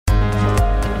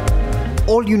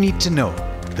all you need to know,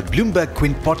 the Bloomberg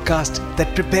Quint podcast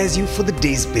that prepares you for the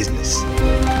day's business.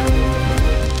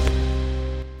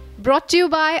 Brought to you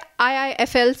by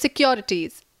IIFL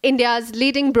Securities, India's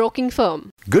leading broking firm.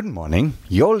 Good morning.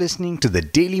 You're listening to the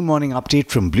Daily Morning Update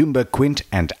from Bloomberg Quint,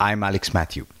 and I'm Alex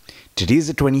Matthew. Today is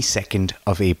the 22nd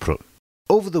of April.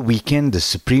 Over the weekend, the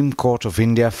Supreme Court of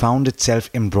India found itself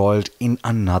embroiled in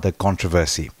another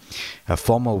controversy. A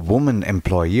former woman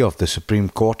employee of the Supreme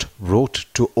Court wrote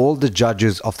to all the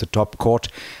judges of the top court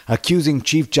accusing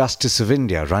Chief Justice of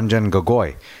India, Ranjan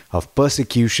Gogoi, of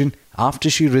persecution after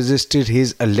she resisted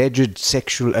his alleged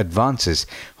sexual advances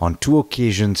on 2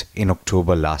 occasions in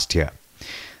October last year.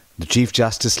 The Chief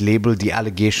Justice labelled the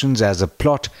allegations as a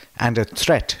plot and a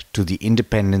threat to the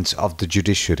independence of the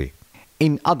judiciary.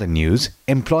 In other news,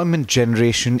 employment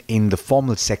generation in the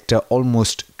formal sector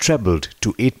almost trebled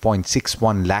to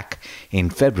 8.61 lakh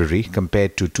in February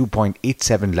compared to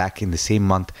 2.87 lakh in the same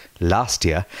month last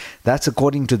year. That's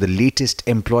according to the latest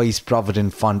Employees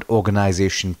Provident Fund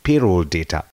Organisation payroll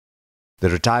data.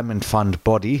 The retirement fund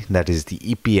body, that is the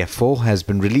EPFO, has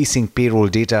been releasing payroll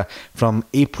data from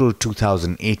April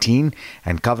 2018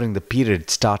 and covering the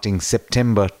period starting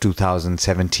September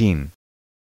 2017.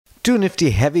 Two nifty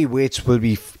heavyweights will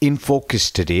be in focus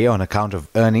today on account of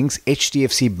earnings.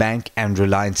 HDFC Bank and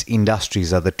Reliance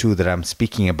Industries are the two that I'm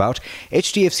speaking about.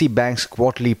 HDFC Bank's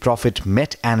quarterly profit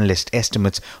met analyst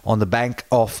estimates on the back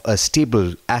of a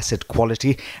stable asset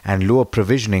quality and lower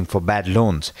provisioning for bad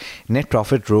loans. Net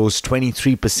profit rose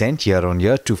 23%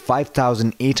 year-on-year to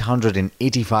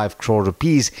 5,885 crore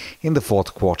rupees in the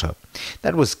fourth quarter.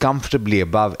 That was comfortably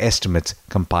above estimates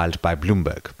compiled by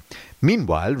Bloomberg.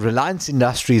 Meanwhile, Reliance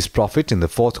Industries' profit in the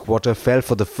fourth quarter fell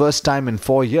for the first time in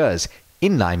 4 years,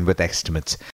 in line with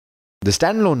estimates. The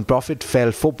standalone profit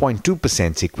fell 4.2%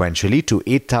 sequentially to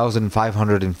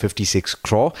 8,556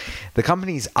 crore. The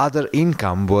company's other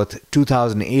income, worth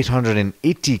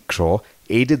 2,880 crore,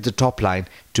 aided the top line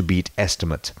to beat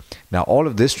estimates. Now, all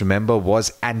of this, remember,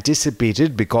 was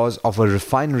anticipated because of a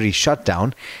refinery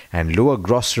shutdown and lower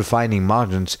gross refining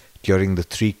margins during the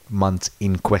 3 months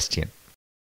in question.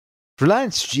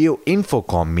 Reliance Jio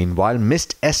Infocomm, meanwhile,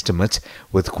 missed estimates,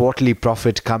 with quarterly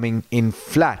profit coming in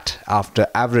flat after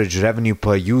average revenue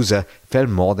per user fell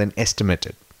more than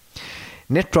estimated.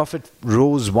 Net profit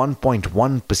rose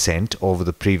 1.1% over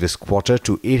the previous quarter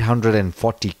to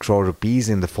 840 crore rupees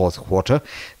in the fourth quarter.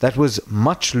 That was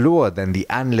much lower than the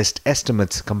analyst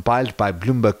estimates compiled by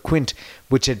Bloomberg Quint,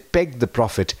 which had pegged the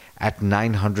profit at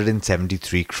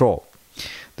 973 crore.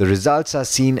 The results are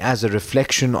seen as a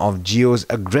reflection of Jio's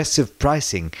aggressive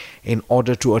pricing in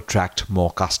order to attract more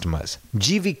customers.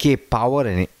 GVK Power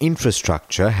and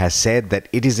Infrastructure has said that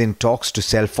it is in talks to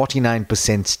sell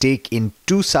 49% stake in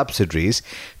 2 subsidiaries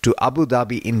to Abu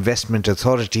Dhabi Investment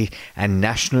Authority and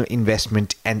National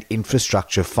Investment and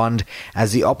Infrastructure Fund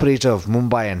as the operator of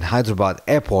Mumbai and Hyderabad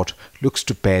Airport looks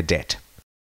to pare debt.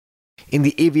 In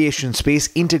the aviation space,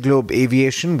 Interglobe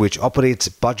Aviation, which operates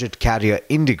budget carrier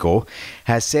Indigo,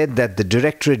 has said that the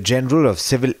Directorate General of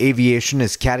Civil Aviation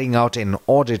is carrying out an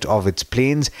audit of its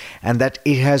planes and that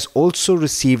it has also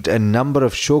received a number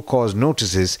of show cause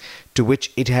notices to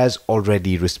which it has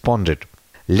already responded.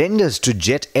 Lenders to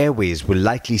Jet Airways will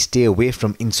likely stay away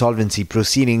from insolvency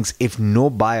proceedings if no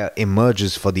buyer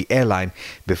emerges for the airline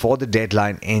before the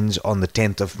deadline ends on the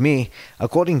 10th of May,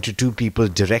 according to 2 people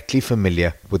directly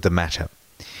familiar with the matter.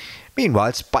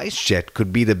 Meanwhile, SpiceJet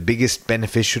could be the biggest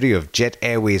beneficiary of Jet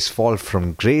Airways' fall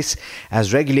from grace,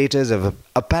 as regulators have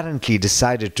apparently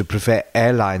decided to prefer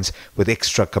airlines with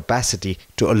extra capacity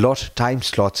to allot time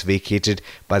slots vacated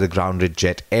by the grounded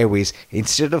Jet Airways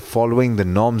instead of following the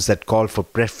norms that call for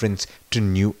preference to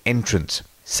new entrants.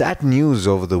 Sad news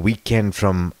over the weekend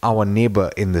from our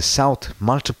neighbour in the south.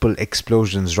 Multiple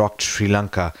explosions rocked Sri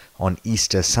Lanka on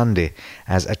Easter Sunday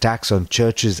as attacks on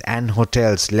churches and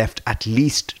hotels left at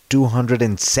least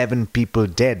 207 people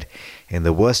dead in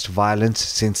the worst violence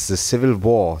since the civil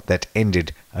war that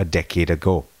ended a decade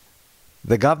ago.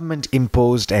 The government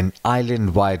imposed an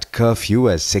island-wide curfew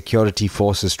as security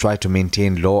forces try to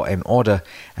maintain law and order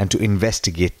and to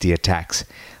investigate the attacks.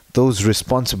 Those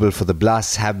responsible for the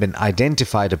blasts have been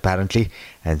identified apparently,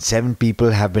 and 7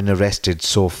 people have been arrested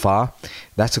so far.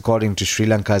 That's according to Sri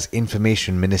Lanka's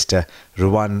Information Minister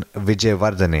Ruwan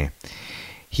Wijewardene.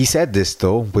 He said this,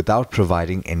 though, without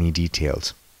providing any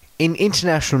details. In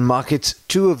international markets,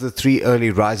 2 of the 3 early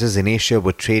risers in Asia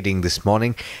were trading this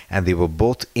morning, and they were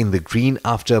both in the green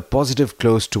after a positive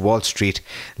close to Wall Street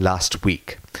last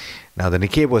week. Now, the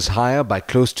Nikkei was higher by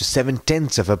close to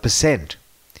 0.7%.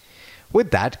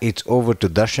 With that, it's over to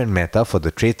Darshan Mehta for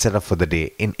the trade setup for the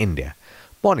day in India.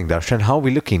 Morning, Darshan. How are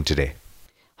we looking today?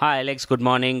 Hi Alex, good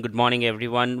morning. Good morning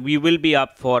everyone. We will be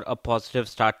up for a positive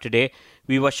start today.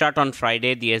 We were shut on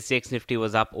Friday. The SGX Nifty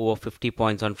was up over 50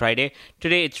 points on Friday.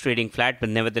 Today it's trading flat, but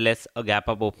nevertheless a gap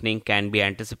up opening can be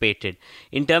anticipated.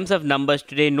 In terms of numbers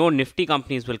today, no Nifty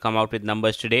companies will come out with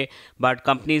numbers today, but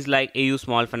companies like AU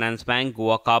Small Finance Bank,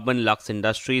 Goa Carbon, Lux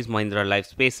Industries, Mahindra Life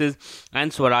Spaces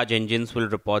and Swaraj Engines will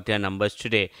report their numbers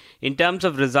today. In terms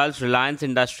of results, Reliance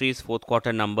Industries' fourth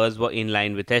quarter numbers were in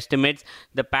line with estimates.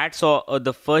 The PAT saw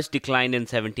the first decline in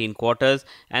 17 quarters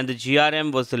and the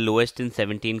GRM was the lowest in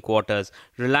 17 quarters.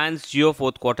 Reliance Jio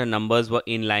fourth quarter numbers were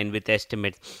in line with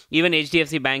estimates. Even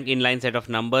HDFC Bank inline set of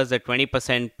numbers, the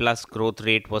 20% plus growth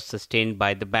rate was sustained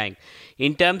by the bank.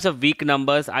 In terms of weak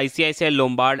numbers, ICICI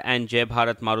Lombard and Jai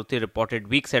Bharat Maruti reported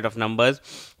weak set of numbers,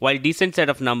 while decent set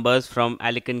of numbers from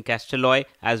Alicon Castalloy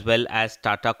as well as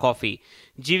Tata Coffee.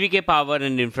 GVK Power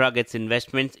and Infra gets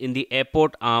investments in the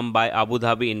airport arm by Abu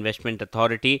Dhabi Investment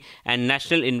Authority and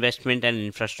National Investment and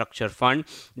Infrastructure Fund.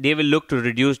 They will look to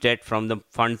reduce debt from the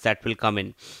funds that will come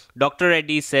in. Dr.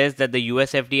 Reddy says that the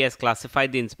US FDA has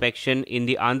classified the inspection in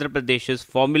the Andhra Pradesh's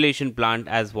formulation plant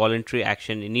as voluntary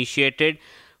action initiated.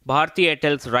 Bharti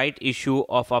Airtel's right issue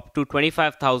of up to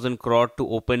 25,000 crore to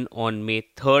open on May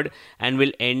 3rd and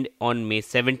will end on May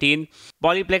 17th.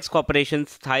 Polyplex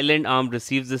Corporation's Thailand arm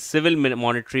receives a civil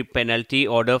monetary penalty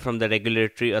order from the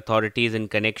regulatory authorities in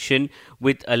connection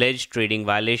with alleged trading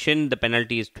violation. The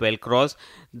penalty is 12 crores.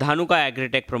 Dhanuka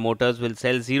Agritech promoters will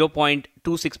sell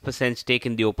 0.26% stake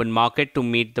in the open market to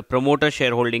meet the promoter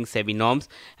shareholding SEBI norms,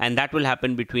 and that will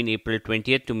happen between April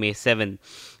 20th to May 7th.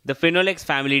 The Finolex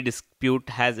family dispute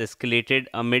has escalated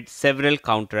amid several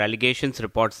counter-allegations,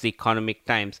 reports The Economic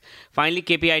Times. Finally,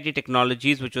 KPIT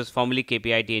Technologies, which was formerly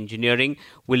KPIT Engineering,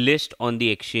 will list on the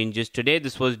exchanges today.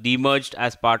 This was demerged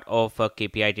as part of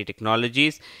KPIT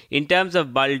Technologies. In terms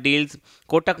of bulk deals,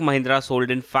 Kotak Mahindra sold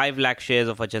in 5 lakh shares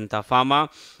of Ajanta Pharma.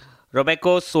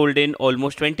 Robeco sold in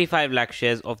almost 25 lakh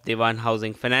shares of Dewan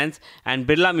Housing Finance, and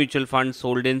Birla Mutual Fund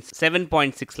sold in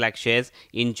 7.6 lakh shares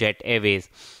in Jet Airways.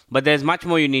 But there's much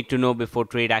more you need to know before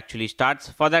trade actually starts.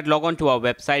 For that, log on to our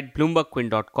website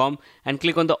bloombergquint.com and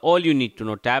click on the All You Need to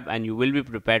Know tab and you will be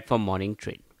prepared for morning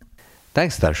trade.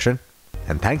 Thanks, Darshan,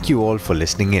 and thank you all for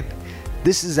listening in.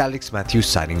 This is Alex Matthews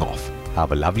signing off.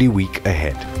 Have a lovely week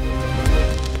ahead.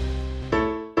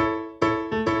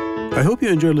 I hope you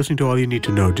enjoyed listening to All You Need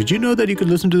to Know. Did you know that you can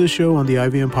listen to the show on the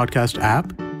IVM Podcast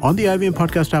app? On the IVM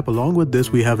Podcast app, along with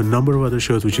this, we have a number of other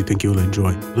shows which you think you'll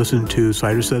enjoy. Listen to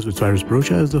Cyrus Says with Cyrus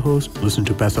Brocha as the host. Listen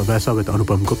to Paisa Vaisa with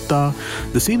Anupam Gupta.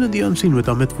 The Scene and the Unseen with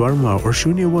Amit Verma. Or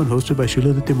Shunya One hosted by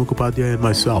Shiladitya Mukhopadhyay and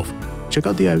myself. Check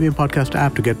out the IVM Podcast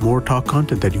app to get more talk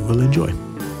content that you will enjoy.